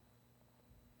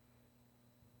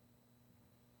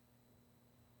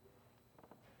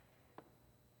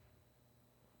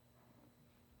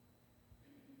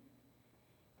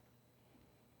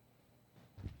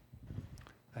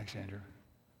Thanks, Andrew.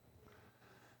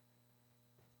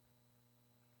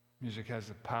 Music has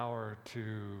the power to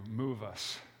move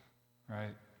us,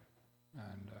 right?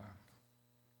 And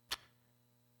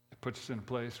it puts us in a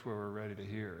place where we're ready to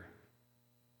hear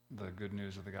the good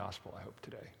news of the gospel, I hope,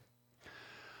 today.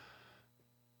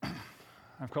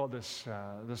 I've called this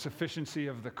the sufficiency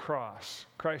of the cross.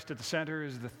 Christ at the center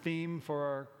is the theme for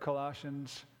our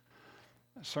Colossians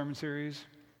sermon series.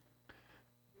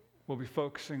 We'll be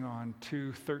focusing on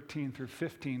 2:13 through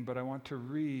 15, but I want to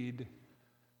read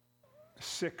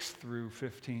 6 through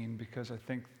 15 because I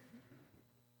think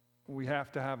we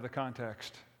have to have the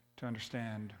context to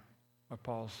understand what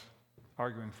Paul's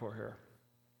arguing for here.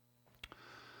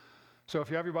 So if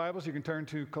you have your Bibles, you can turn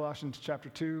to Colossians chapter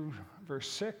 2, verse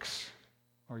 6,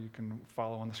 or you can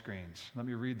follow on the screens. Let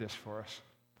me read this for us.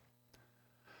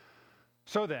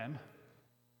 So then,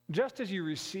 just as you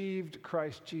received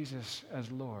Christ Jesus as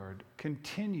Lord,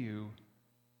 continue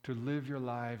to live your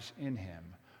lives in him,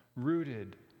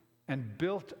 rooted and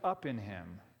built up in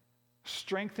him,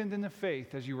 strengthened in the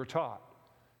faith as you were taught,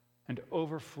 and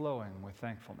overflowing with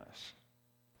thankfulness.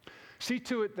 See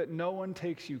to it that no one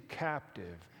takes you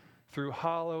captive through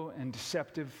hollow and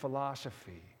deceptive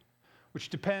philosophy, which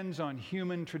depends on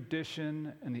human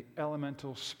tradition and the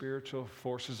elemental spiritual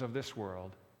forces of this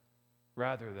world,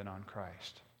 rather than on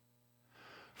Christ.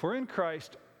 For in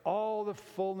Christ, all the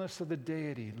fullness of the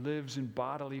deity lives in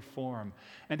bodily form,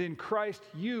 and in Christ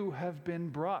you have been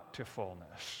brought to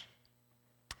fullness.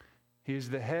 He is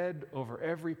the head over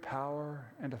every power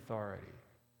and authority.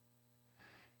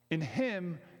 In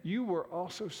him you were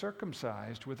also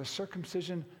circumcised with a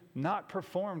circumcision not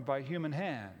performed by human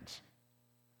hands.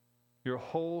 Your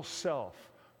whole self,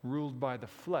 ruled by the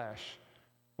flesh,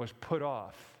 was put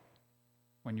off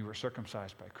when you were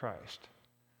circumcised by Christ,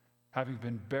 having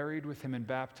been buried with him in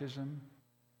baptism,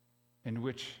 in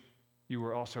which you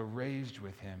were also raised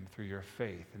with him through your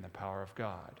faith in the power of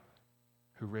God,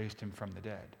 who raised him from the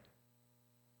dead.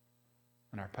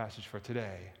 And our passage for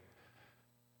today,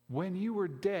 when you were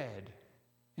dead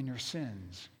in your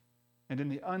sins and in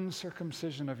the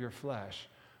uncircumcision of your flesh,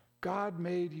 God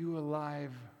made you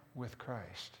alive with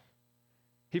Christ.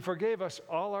 He forgave us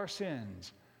all our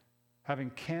sins, having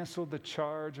canceled the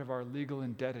charge of our legal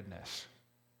indebtedness,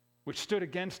 which stood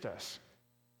against us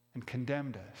and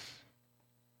condemned us.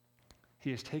 He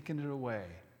has taken it away,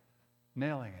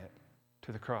 nailing it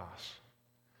to the cross.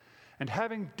 And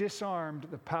having disarmed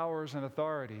the powers and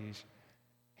authorities,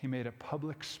 he made a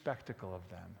public spectacle of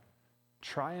them,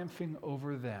 triumphing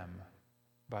over them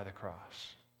by the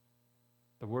cross.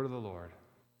 The word of the Lord.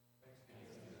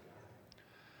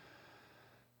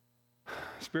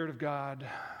 Spirit of God,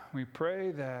 we pray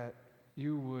that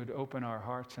you would open our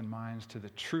hearts and minds to the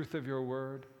truth of your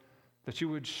word, that you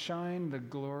would shine the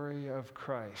glory of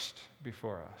Christ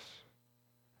before us.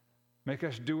 Make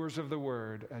us doers of the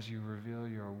word as you reveal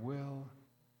your will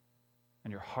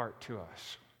and your heart to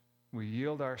us. We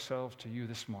yield ourselves to you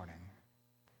this morning.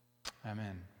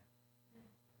 Amen.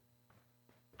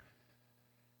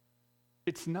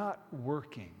 It's not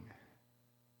working.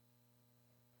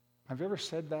 Have you ever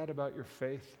said that about your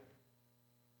faith?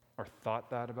 Or thought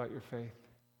that about your faith?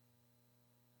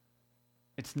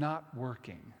 It's not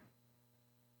working.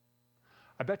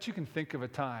 I bet you can think of a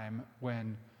time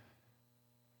when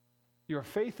your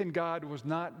faith in God was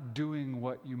not doing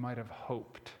what you might have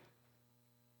hoped.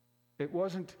 It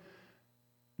wasn't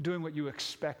doing what you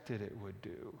expected it would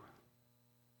do.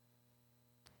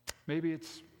 Maybe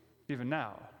it's even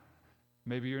now.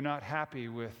 Maybe you're not happy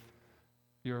with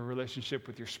your relationship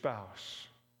with your spouse,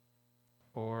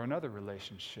 or another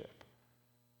relationship,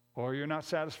 or you're not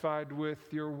satisfied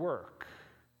with your work,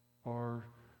 or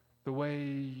the way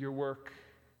your work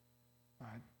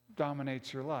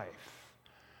dominates your life,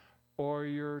 or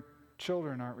your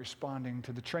children aren't responding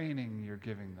to the training you're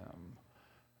giving them.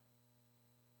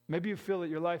 Maybe you feel that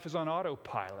your life is on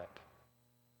autopilot,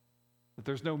 that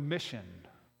there's no mission,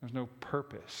 there's no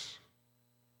purpose.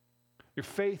 Your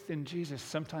faith in Jesus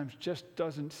sometimes just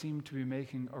doesn't seem to be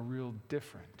making a real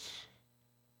difference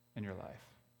in your life.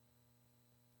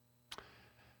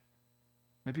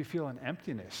 Maybe you feel an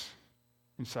emptiness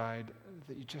inside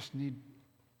that you just need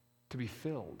to be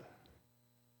filled.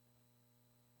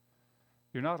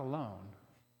 You're not alone.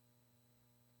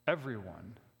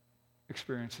 Everyone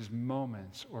experiences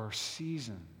moments or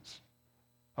seasons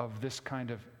of this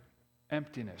kind of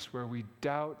emptiness where we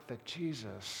doubt that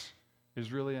Jesus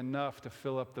is really enough to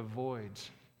fill up the voids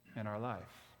in our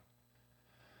life.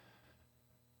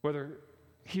 Whether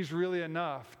he's really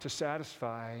enough to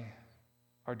satisfy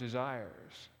our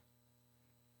desires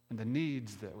and the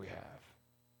needs that we have.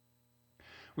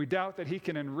 We doubt that he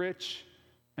can enrich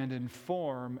and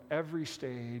inform every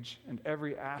stage and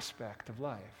every aspect of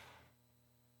life.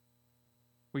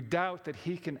 We doubt that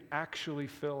he can actually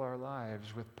fill our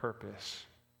lives with purpose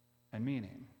and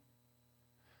meaning.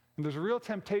 And there's a real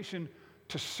temptation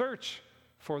to search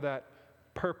for that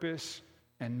purpose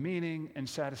and meaning and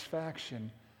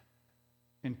satisfaction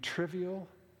in trivial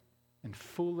and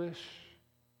foolish,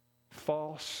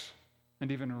 false,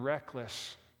 and even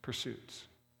reckless pursuits.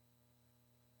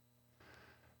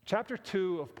 Chapter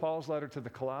 2 of Paul's letter to the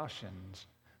Colossians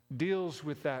deals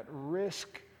with that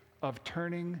risk of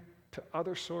turning to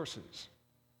other sources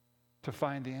to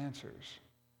find the answers.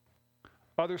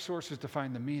 Other sources to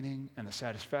find the meaning and the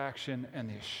satisfaction and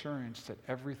the assurance that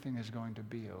everything is going to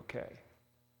be okay.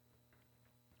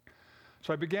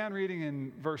 So I began reading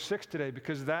in verse 6 today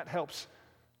because that helps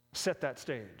set that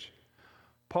stage.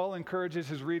 Paul encourages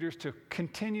his readers to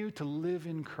continue to live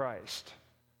in Christ.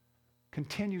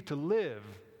 Continue to live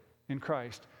in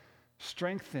Christ,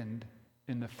 strengthened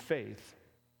in the faith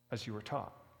as you were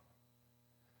taught.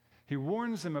 He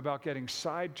warns them about getting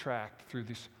sidetracked through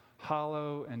these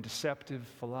hollow and deceptive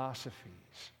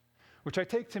philosophies, which I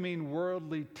take to mean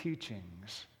worldly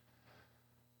teachings,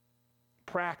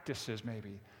 practices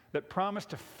maybe, that promise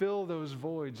to fill those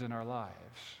voids in our lives.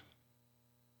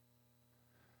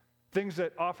 Things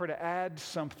that offer to add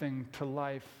something to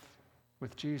life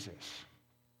with Jesus.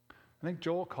 I think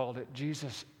Joel called it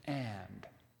Jesus and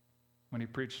when he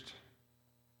preached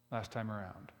last time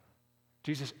around.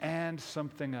 Jesus and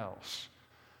something else.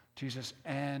 Jesus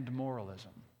and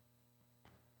moralism.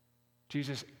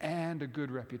 Jesus and a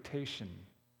good reputation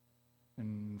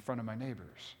in front of my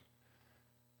neighbors.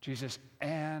 Jesus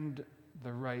and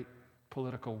the right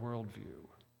political worldview.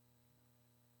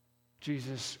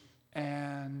 Jesus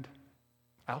and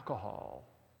alcohol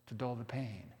to dull the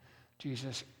pain.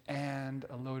 Jesus and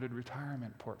a loaded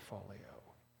retirement portfolio.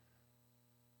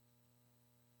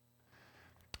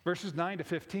 Verses 9 to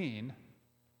 15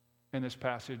 in this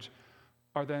passage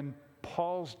are then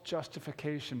Paul's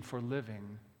justification for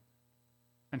living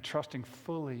and trusting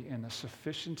fully in the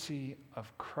sufficiency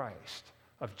of Christ,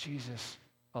 of Jesus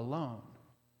alone,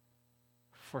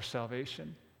 for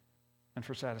salvation and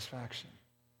for satisfaction.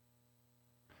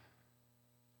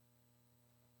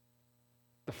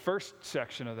 The first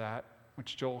section of that,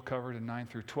 which Joel covered in 9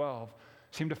 through 12,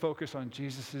 seemed to focus on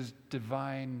Jesus'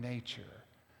 divine nature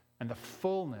and the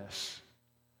fullness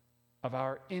of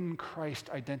our in Christ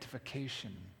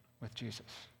identification with Jesus.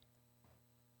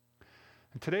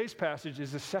 And today's passage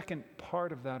is the second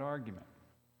part of that argument.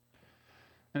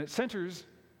 And it centers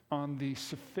on the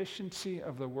sufficiency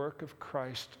of the work of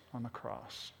Christ on the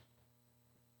cross.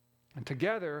 And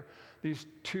together, these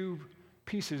two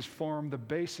pieces form the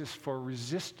basis for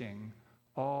resisting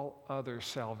all other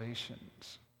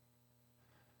salvations.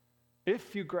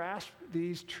 If you grasp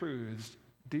these truths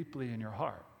deeply in your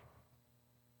heart,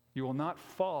 you will not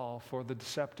fall for the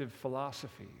deceptive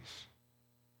philosophies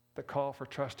that call for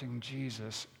trusting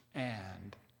Jesus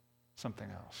and something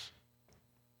else.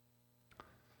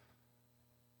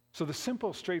 So the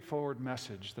simple, straightforward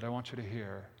message that I want you to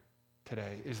hear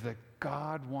today is that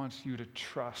God wants you to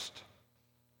trust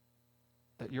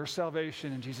that your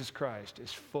salvation in Jesus Christ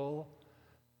is full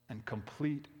and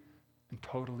complete and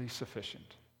totally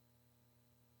sufficient.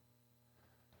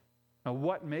 Now,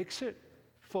 what makes it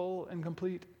full and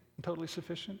complete and totally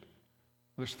sufficient?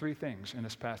 Well, there's three things in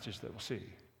this passage that we'll see.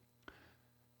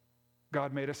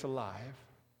 God made us alive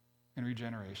in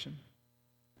regeneration.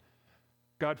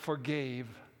 God forgave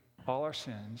all our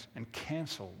sins and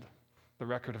canceled the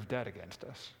record of debt against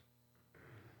us.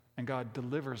 And God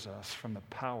delivers us from the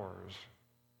powers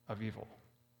of evil.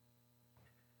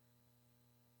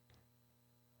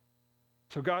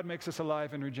 So God makes us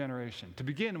alive in regeneration. To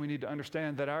begin, we need to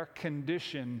understand that our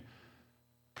condition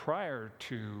prior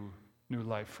to new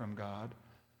life from God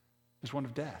is one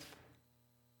of death.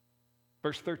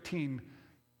 Verse 13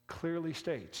 clearly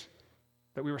states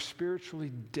that we were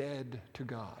spiritually dead to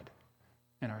God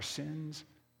in our sins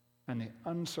and the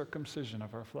uncircumcision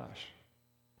of our flesh.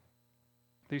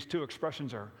 These two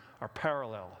expressions are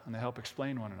parallel, and they help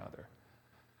explain one another.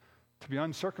 To be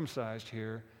uncircumcised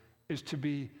here is to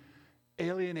be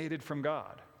alienated from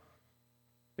God.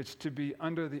 It's to be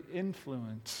under the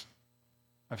influence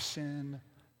of sin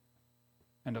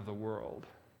and of the world.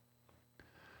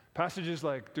 Passages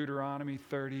like Deuteronomy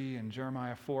 30 and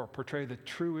Jeremiah 4 portray the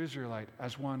true Israelite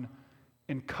as one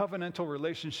in covenantal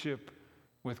relationship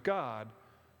with God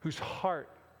whose heart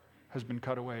has been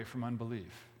cut away from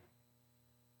unbelief,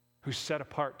 who's set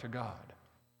apart to God.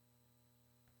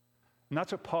 And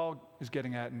that's what Paul is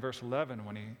getting at in verse 11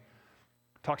 when he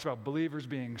talks about believers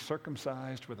being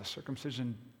circumcised with a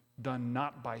circumcision done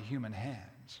not by human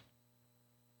hands,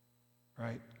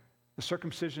 right? The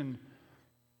circumcision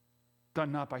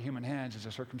done not by human hands is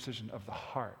a circumcision of the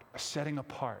heart, a setting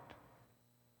apart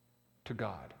to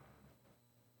God.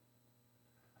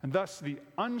 And thus, the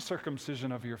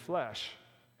uncircumcision of your flesh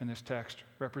in this text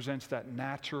represents that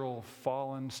natural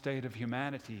fallen state of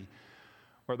humanity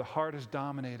where the heart is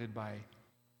dominated by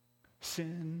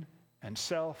sin and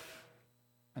self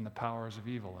and the powers of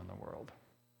evil in the world.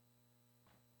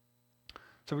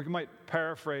 So we might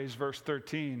paraphrase verse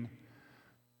 13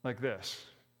 like this.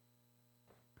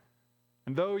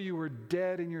 And though you were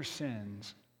dead in your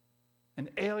sins and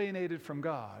alienated from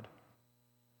God,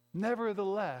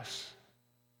 nevertheless,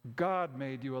 God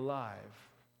made you alive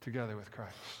together with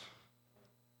Christ.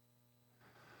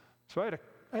 So I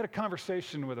had a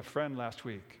conversation with a friend last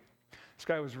week. This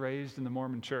guy was raised in the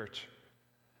Mormon church,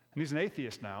 and he's an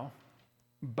atheist now.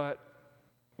 But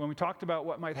when we talked about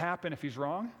what might happen if he's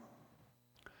wrong,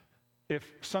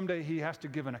 if someday he has to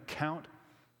give an account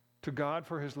to God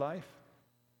for his life,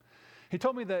 he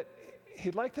told me that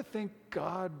he'd like to think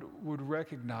God would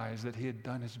recognize that he had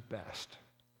done his best,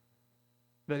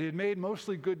 that he had made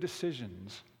mostly good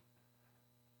decisions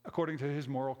according to his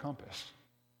moral compass.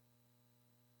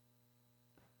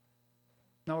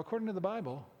 Now, according to the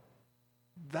Bible,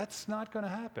 that's not going to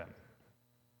happen.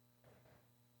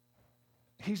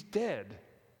 He's dead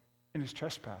in his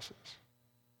trespasses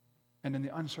and in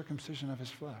the uncircumcision of his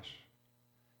flesh.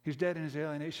 He's dead in his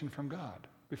alienation from God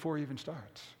before he even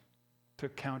starts to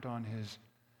count on his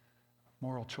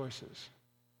moral choices.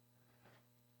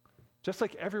 Just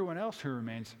like everyone else who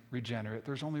remains regenerate,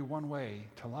 there's only one way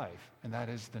to life, and that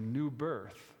is the new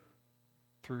birth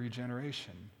through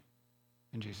regeneration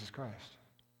in Jesus Christ.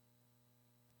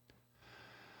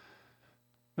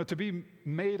 Now, to be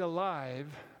made alive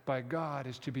by God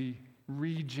is to be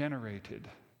regenerated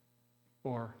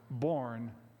or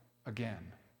born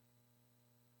again.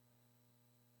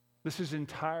 This is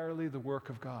entirely the work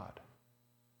of God.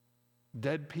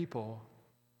 Dead people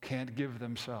can't give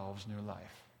themselves new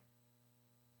life.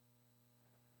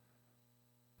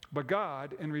 But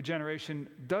God, in regeneration,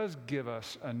 does give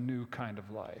us a new kind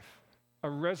of life, a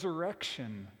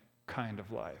resurrection kind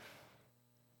of life.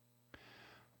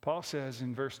 Paul says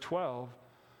in verse 12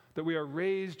 that we are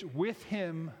raised with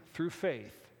him through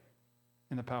faith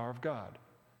in the power of God,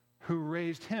 who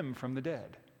raised him from the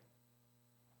dead.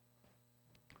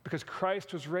 Because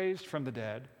Christ was raised from the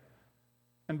dead,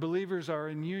 and believers are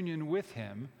in union with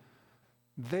him,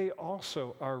 they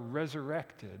also are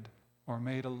resurrected or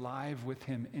made alive with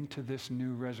him into this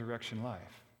new resurrection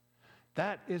life.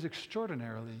 That is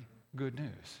extraordinarily good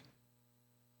news.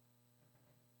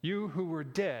 You who were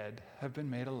dead have been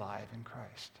made alive in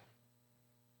Christ.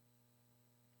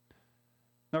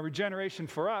 Now, regeneration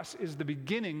for us is the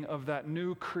beginning of that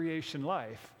new creation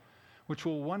life, which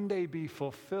will one day be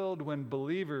fulfilled when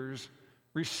believers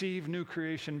receive new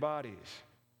creation bodies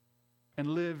and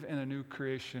live in a new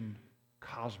creation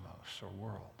cosmos or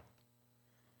world.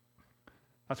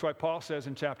 That's why Paul says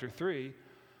in chapter 3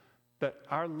 that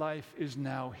our life is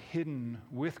now hidden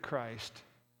with Christ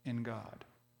in God.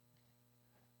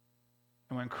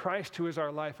 And when Christ, who is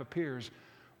our life, appears,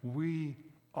 we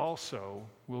also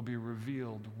will be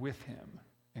revealed with him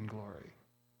in glory.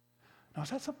 Now, is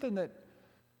that something that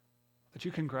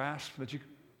you can grasp, that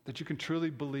you can truly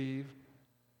believe,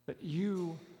 that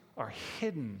you are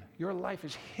hidden, your life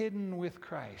is hidden with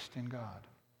Christ in God,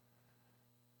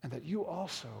 and that you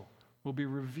also will be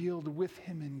revealed with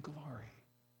him in glory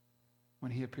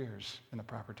when he appears in the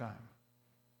proper time?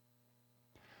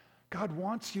 God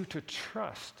wants you to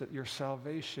trust that your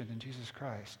salvation in Jesus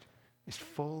Christ is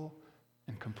full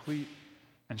and complete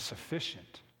and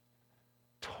sufficient,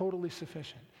 totally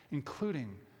sufficient,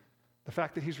 including the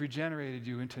fact that he's regenerated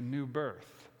you into new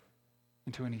birth,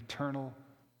 into an eternal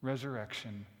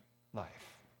resurrection life.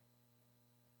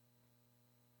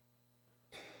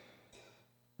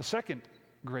 The second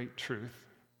great truth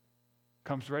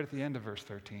comes right at the end of verse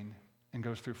 13 and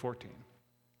goes through 14.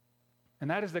 And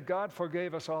that is that God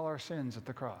forgave us all our sins at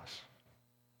the cross.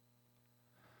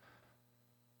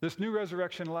 This new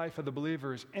resurrection life of the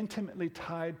believer is intimately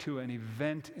tied to an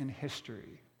event in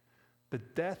history, the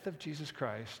death of Jesus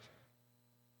Christ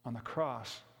on the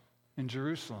cross in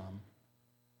Jerusalem,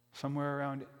 somewhere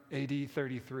around AD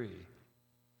 33.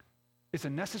 It's a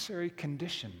necessary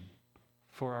condition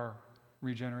for our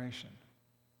regeneration.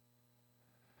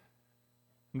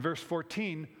 In verse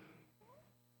 14,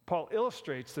 Paul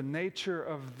illustrates the nature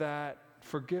of that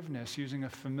forgiveness using a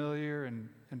familiar and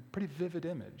pretty vivid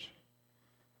image.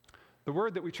 The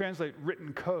word that we translate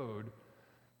written code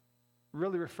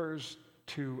really refers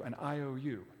to an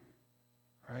IOU,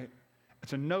 right?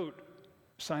 It's a note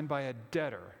signed by a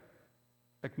debtor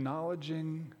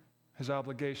acknowledging his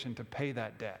obligation to pay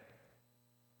that debt.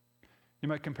 You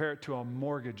might compare it to a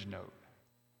mortgage note,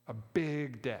 a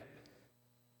big debt,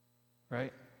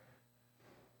 right?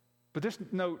 But this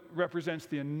note represents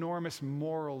the enormous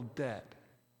moral debt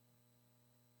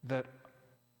that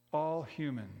all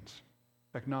humans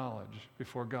acknowledge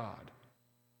before God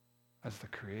as the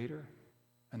Creator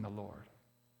and the Lord.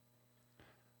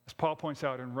 As Paul points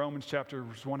out in Romans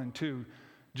chapters 1 and 2,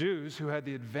 Jews who had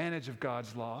the advantage of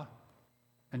God's law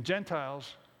and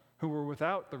Gentiles who were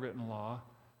without the written law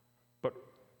but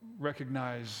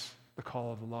recognize the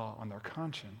call of the law on their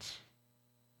conscience,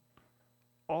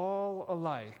 all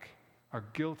alike are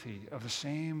guilty of the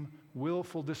same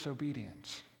willful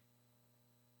disobedience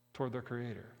toward their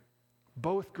Creator.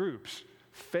 Both groups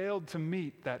failed to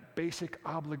meet that basic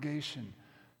obligation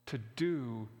to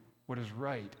do what is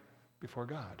right before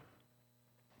God.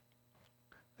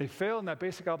 They failed in that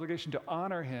basic obligation to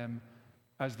honor Him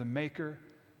as the Maker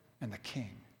and the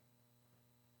King.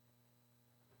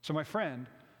 So my friend,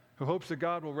 who hopes that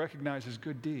God will recognize his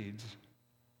good deeds,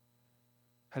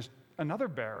 has another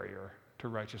barrier to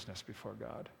righteousness before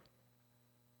God.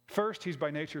 First, he's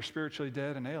by nature spiritually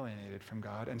dead and alienated from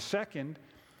God. And second,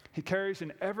 he carries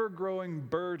an ever-growing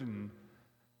burden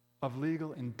of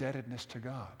legal indebtedness to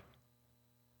God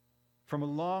from a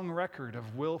long record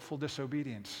of willful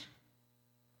disobedience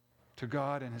to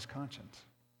God and his conscience.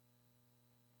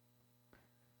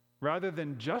 Rather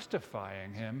than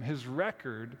justifying him, his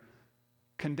record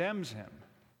condemns him.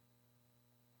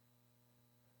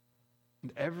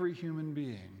 And every human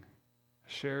being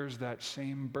shares that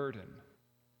same burden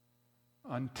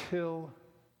until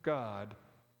God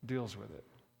deals with it.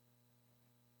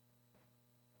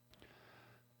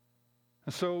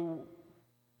 And so,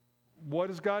 what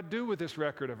does God do with this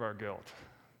record of our guilt?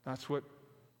 That's what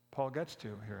Paul gets to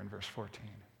here in verse 14.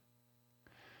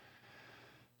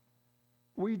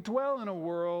 We dwell in a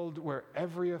world where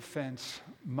every offense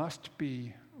must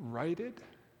be righted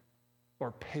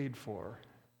or paid for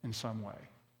in some way.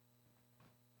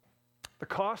 The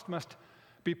cost must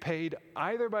be paid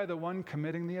either by the one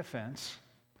committing the offense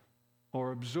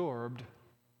or absorbed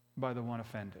by the one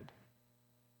offended.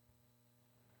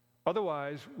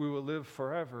 Otherwise, we will live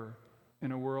forever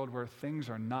in a world where things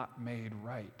are not made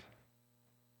right.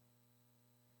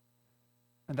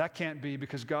 And that can't be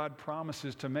because God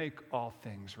promises to make all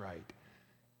things right.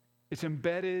 It's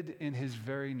embedded in his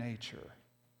very nature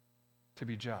to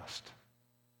be just.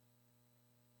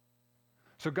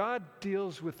 So God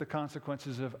deals with the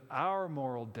consequences of our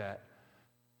moral debt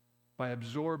by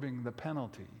absorbing the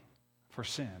penalty for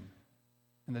sin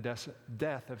in the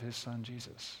death of his son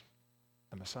Jesus,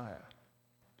 the Messiah.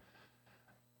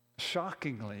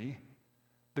 Shockingly,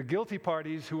 the guilty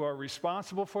parties who are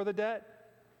responsible for the debt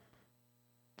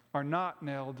are not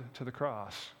nailed to the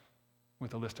cross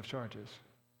with a list of charges.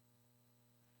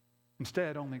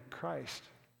 Instead, only Christ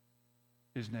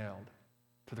is nailed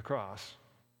to the cross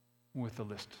with the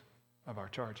list of our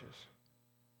charges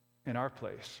in our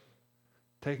place,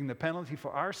 taking the penalty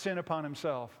for our sin upon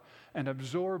himself and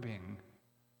absorbing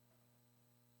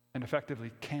and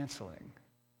effectively canceling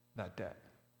that debt.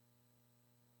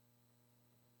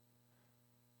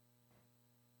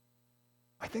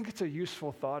 I think it's a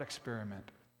useful thought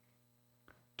experiment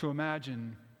to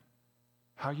imagine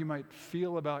how you might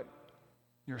feel about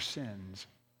your sins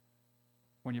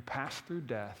when you pass through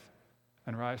death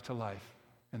and rise to life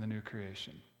in the new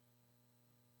creation.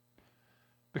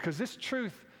 Because this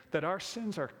truth that our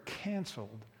sins are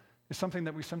canceled is something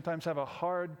that we sometimes have a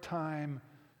hard time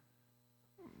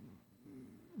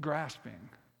grasping.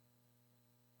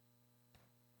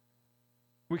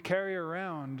 We carry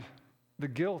around the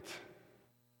guilt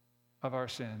of our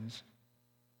sins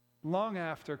long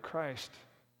after Christ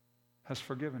has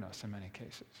forgiven us in many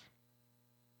cases.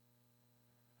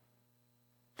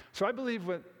 So I believe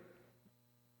what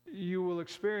you will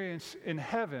experience in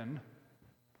heaven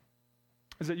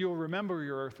is that you will remember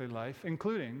your earthly life,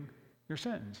 including your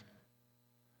sins.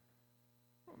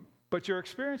 But your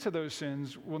experience of those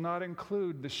sins will not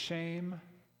include the shame,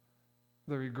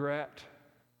 the regret,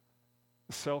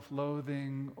 the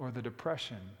self-loathing, or the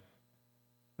depression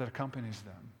that accompanies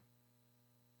them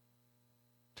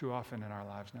too often in our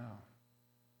lives now.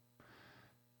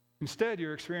 Instead,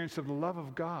 your experience of the love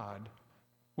of God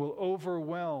will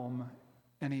overwhelm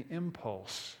any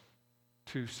impulse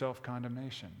to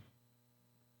self-condemnation.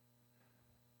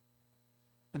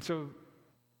 And so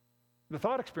the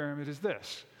thought experiment is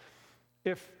this: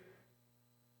 if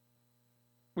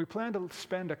we plan to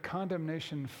spend a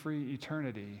condemnation-free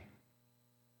eternity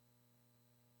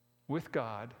with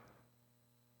God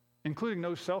including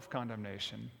no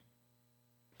self-condemnation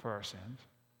for our sins,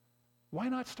 why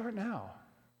not start now?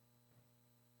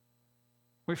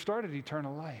 We've started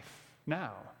eternal life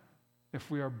now if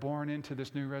we are born into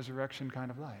this new resurrection kind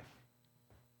of life.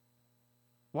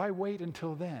 Why wait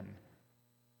until then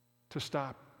to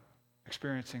stop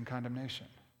experiencing condemnation?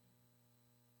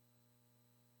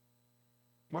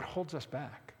 What holds us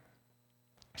back?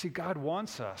 See, God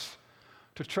wants us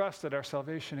to trust that our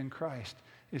salvation in Christ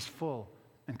is full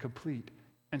and complete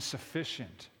and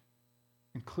sufficient,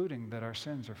 including that our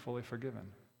sins are fully forgiven.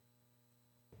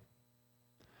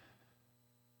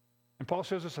 And Paul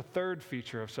shows us a third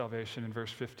feature of salvation in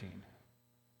verse 15,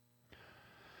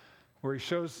 where he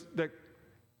shows that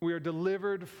we are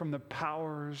delivered from the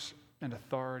powers and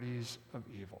authorities of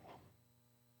evil.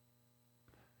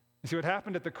 You see, what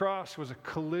happened at the cross was a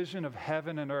collision of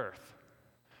heaven and earth,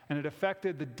 and it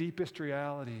affected the deepest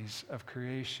realities of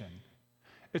creation.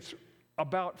 It's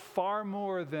about far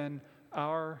more than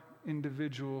our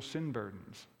individual sin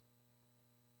burdens.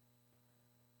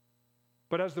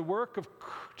 But as the work of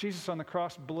Jesus on the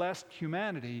cross blessed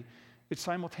humanity, it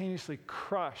simultaneously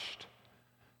crushed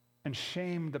and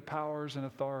shamed the powers and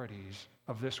authorities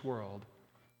of this world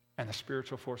and the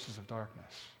spiritual forces of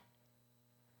darkness.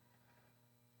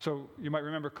 So you might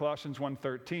remember Colossians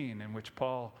 1:13, in which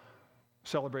Paul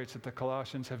celebrates that the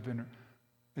Colossians have been,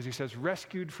 as he says,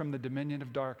 rescued from the dominion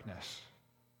of darkness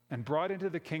and brought into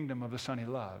the kingdom of the Son he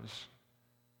loves,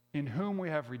 in whom we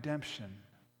have redemption,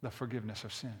 the forgiveness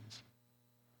of sins.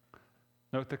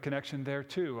 Note the connection there,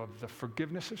 too, of the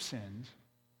forgiveness of sins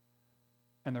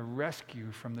and the rescue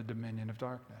from the dominion of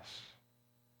darkness.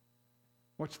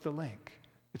 What's the link?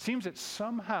 It seems that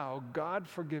somehow God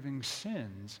forgiving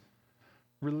sins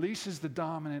releases the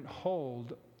dominant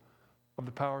hold of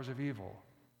the powers of evil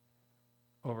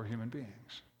over human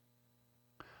beings.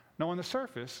 Now, on the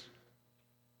surface,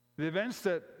 the events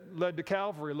that led to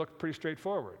Calvary looked pretty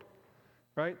straightforward,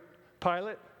 right?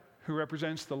 Pilate, who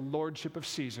represents the lordship of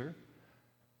Caesar,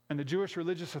 and the Jewish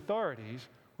religious authorities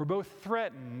were both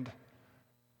threatened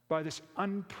by this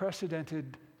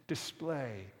unprecedented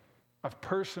display of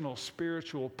personal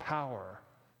spiritual power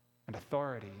and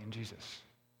authority in Jesus.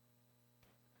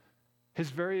 His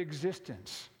very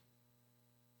existence,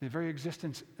 the very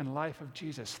existence and life of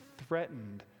Jesus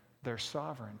threatened their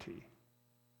sovereignty.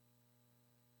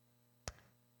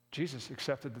 Jesus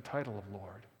accepted the title of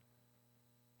Lord.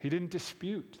 He didn't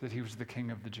dispute that he was the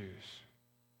King of the Jews.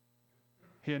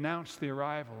 He announced the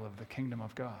arrival of the kingdom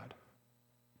of God.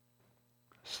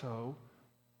 So,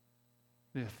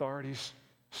 the authorities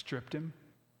stripped him,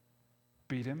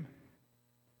 beat him,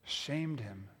 shamed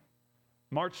him,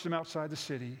 marched him outside the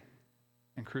city,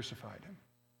 and crucified him.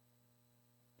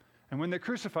 And when they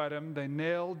crucified him, they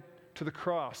nailed to the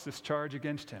cross this charge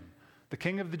against him, the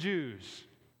King of the Jews.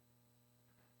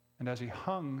 And as he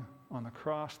hung on the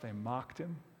cross, they mocked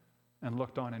him and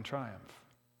looked on in triumph.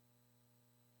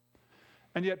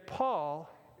 And yet Paul,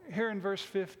 here in verse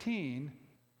 15,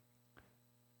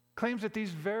 claims that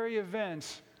these very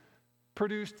events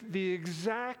produced the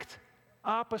exact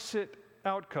opposite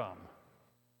outcome.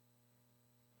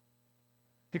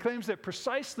 He claims that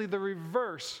precisely the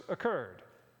reverse occurred.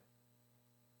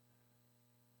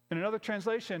 In another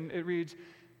translation, it reads,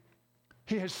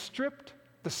 "He has stripped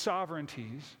the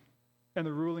sovereignties and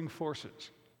the ruling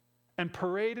forces and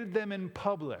paraded them in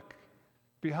public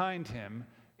behind him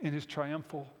in his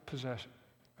triumphal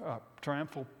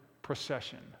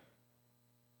procession."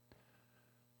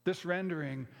 This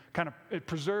rendering it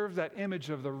preserves that image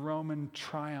of the Roman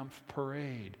triumph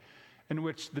parade in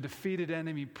which the defeated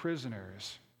enemy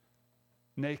prisoners,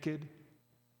 naked,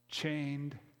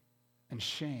 chained, and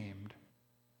shamed,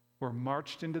 were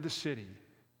marched into the city,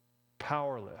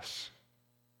 powerless,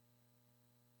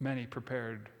 many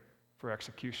prepared for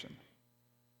execution.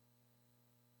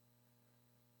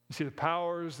 You see, the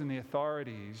powers and the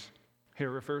authorities here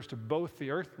refers to both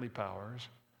the earthly powers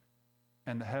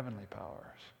and the heavenly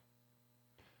powers.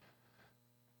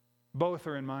 Both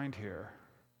are in mind here,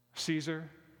 Caesar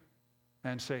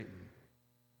and Satan.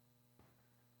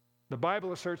 The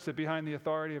Bible asserts that behind the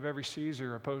authority of every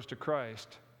Caesar opposed to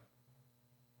Christ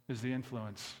is the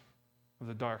influence of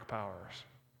the dark powers.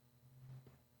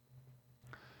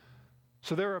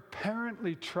 So their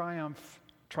apparently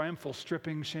triumphal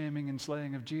stripping, shaming, and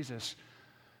slaying of Jesus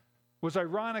was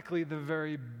ironically the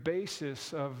very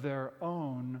basis of their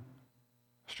own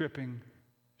stripping,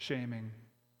 shaming,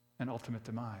 and ultimate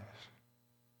demise.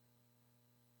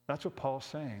 That's what Paul's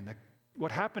saying. That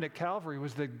what happened at Calvary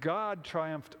was that God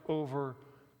triumphed over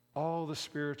all the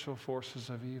spiritual forces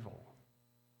of evil,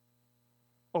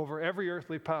 over every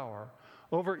earthly power,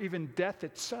 over even death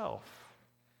itself.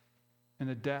 in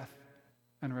the death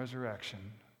and resurrection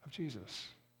of Jesus.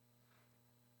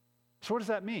 So what does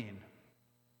that mean?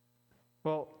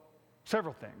 Well,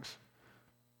 several things.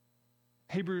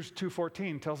 Hebrews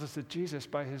 2:14 tells us that Jesus,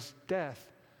 by his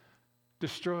death,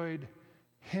 destroyed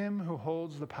him who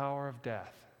holds the power of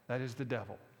death, that is the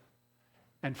devil,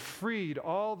 and freed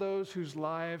all those whose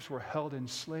lives were held in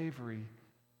slavery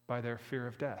by their fear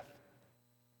of death.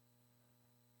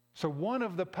 So one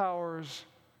of the powers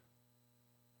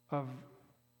of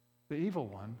the evil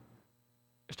one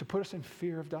is to put us in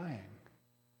fear of dying.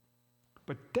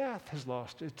 But death has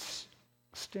lost its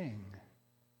sting,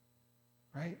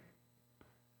 right?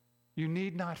 You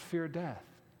need not fear death.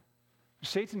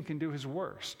 Satan can do his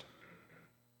worst,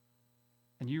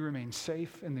 and you remain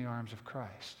safe in the arms of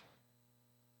Christ.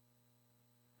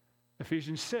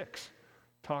 Ephesians 6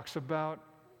 talks about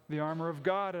the armor of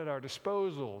God at our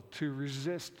disposal to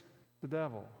resist the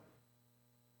devil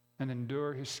and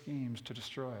endure his schemes to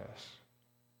destroy us.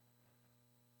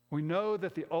 We know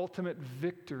that the ultimate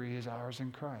victory is ours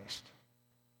in Christ,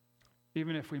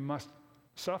 even if we must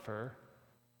suffer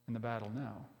in the battle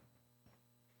now.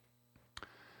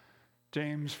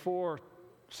 James 4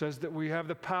 says that we have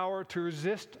the power to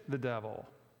resist the devil,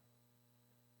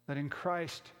 that in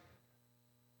Christ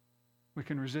we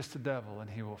can resist the devil and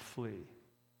he will flee.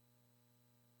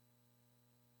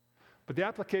 But the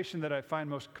application that I find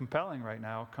most compelling right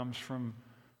now comes from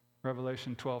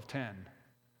Revelation 12:10,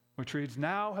 which reads,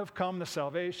 "Now have come the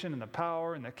salvation and the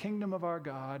power and the kingdom of our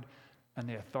God and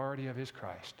the authority of his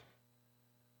Christ.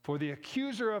 For the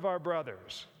accuser of our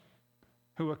brothers,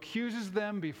 who accuses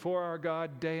them before our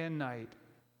God day and night,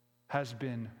 has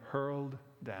been hurled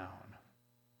down."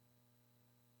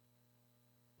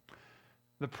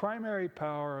 The primary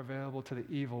power available to the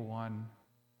evil one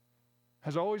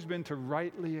has always been to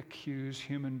rightly accuse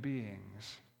human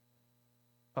beings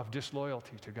of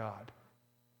disloyalty to God.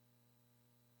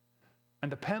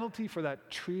 And the penalty for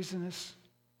that treasonous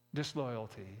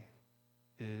disloyalty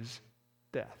is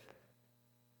death.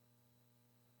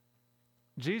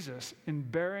 Jesus, in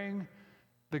bearing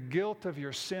the guilt of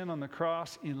your sin on the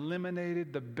cross,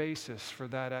 eliminated the basis for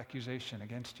that accusation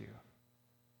against you.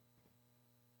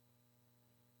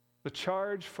 The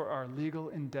charge for our legal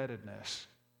indebtedness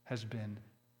has been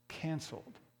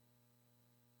canceled.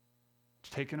 It's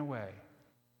taken away.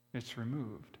 It's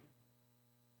removed.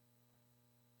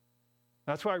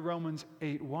 That's why Romans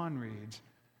 8:1 reads,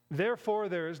 "Therefore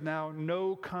there is now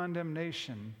no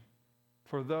condemnation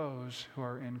for those who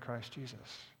are in Christ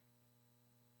Jesus."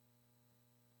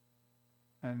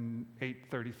 And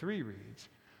 8:33 reads,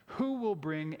 "Who will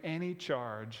bring any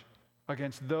charge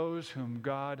against those whom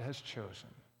God has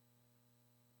chosen?"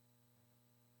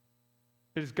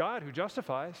 It is God who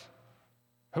justifies.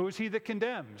 Who is he that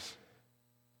condemns?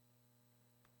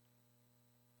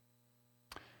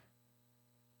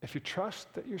 If you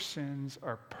trust that your sins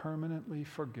are permanently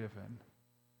forgiven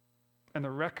and the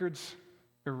record's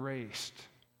erased,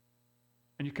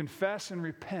 and you confess and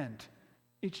repent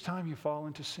each time you fall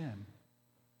into sin,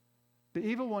 the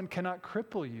evil one cannot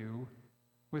cripple you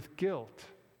with guilt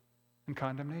and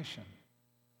condemnation.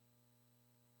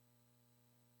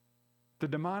 The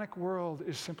demonic world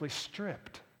is simply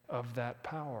stripped of that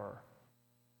power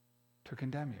to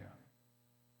condemn you.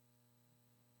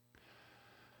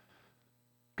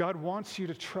 God wants you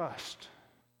to trust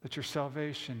that your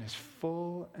salvation is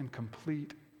full and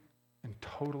complete and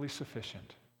totally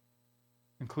sufficient,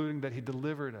 including that he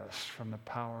delivered us from the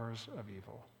powers of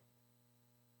evil.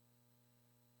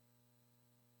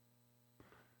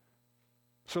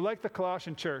 So like the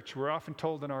Colossian church, we're often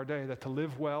told in our day that to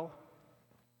live well,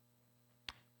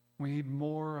 we need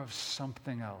more of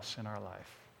something else in our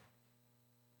life.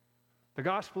 The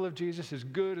gospel of Jesus is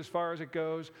good as far as it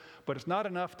goes, but it's not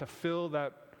enough to fill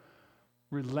that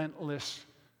relentless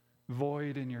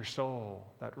void in your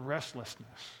soul, that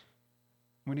restlessness.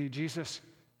 We need Jesus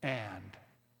and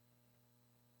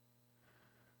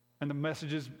the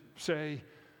messages say,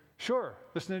 sure,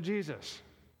 listen to Jesus,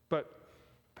 but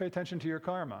pay attention to your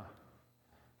karma.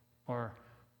 Or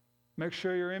make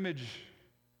sure your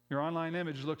online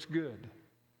image looks good.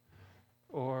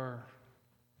 Or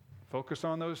focus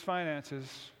on those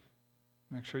finances.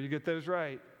 Make sure you get those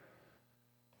right.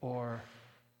 Or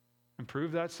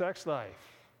improve that sex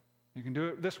life. You can do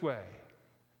it this way.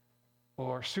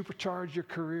 Or supercharge your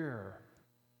career.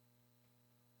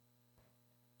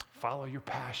 Follow your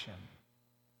passion.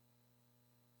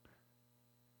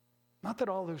 Not that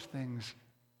all those things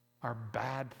are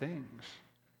bad things,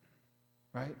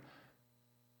 right?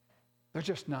 They're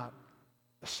just not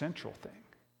the central thing.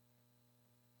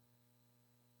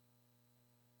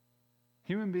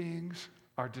 Human beings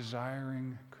are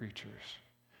desiring creatures.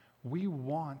 We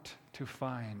want to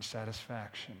find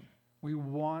satisfaction. We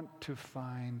want to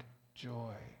find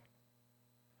joy.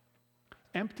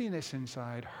 Emptiness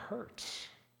inside hurts,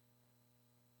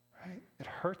 right? It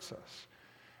hurts us.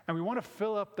 And we want to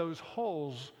fill up those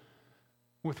holes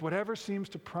with whatever seems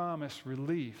to promise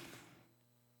relief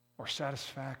or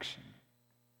satisfaction.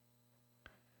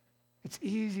 It's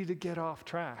easy to get off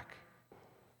track,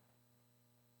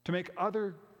 to make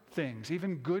other things,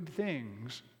 even good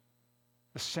things,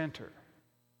 the center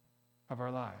of our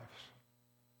lives.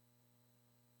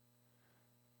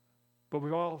 But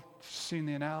we've all seen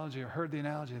the analogy or heard the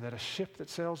analogy that a ship that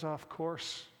sails off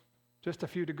course just a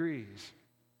few degrees,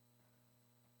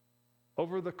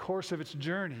 over the course of its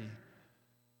journey,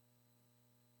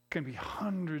 can be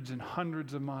hundreds and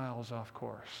hundreds of miles off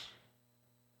course.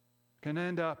 Can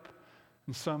end up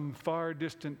in some far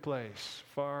distant place,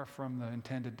 far from the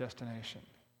intended destination.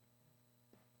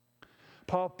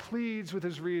 Paul pleads with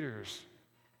his readers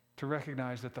to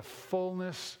recognize that the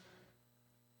fullness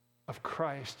of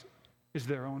Christ is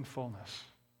their own fullness,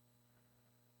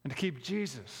 and to keep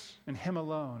Jesus and him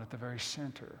alone at the very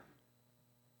center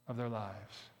of their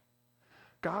lives.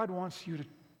 God wants you to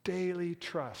daily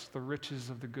trust the riches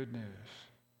of the good news,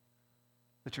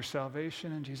 that your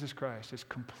salvation in Jesus Christ is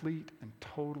complete and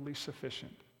totally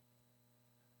sufficient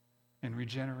in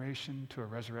regeneration to a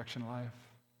resurrection life,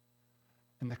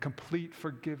 in the complete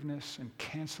forgiveness and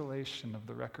cancellation of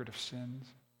the record of sins,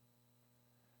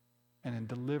 and in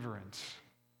deliverance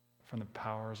from the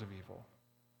powers of evil.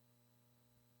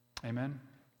 Amen?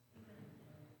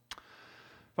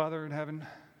 Father in heaven,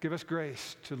 give us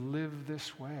grace to live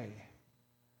this way.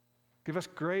 Give us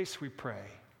grace, we pray,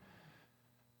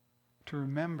 to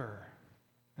remember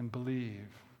and believe,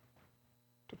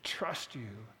 to trust you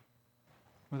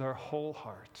with our whole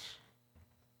hearts.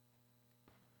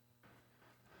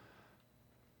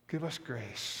 Give us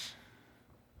grace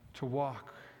to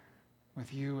walk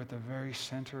with you at the very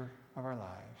center of our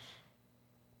lives.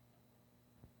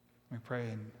 We pray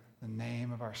in the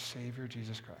name of our Savior,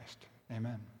 Jesus Christ.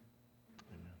 Amen.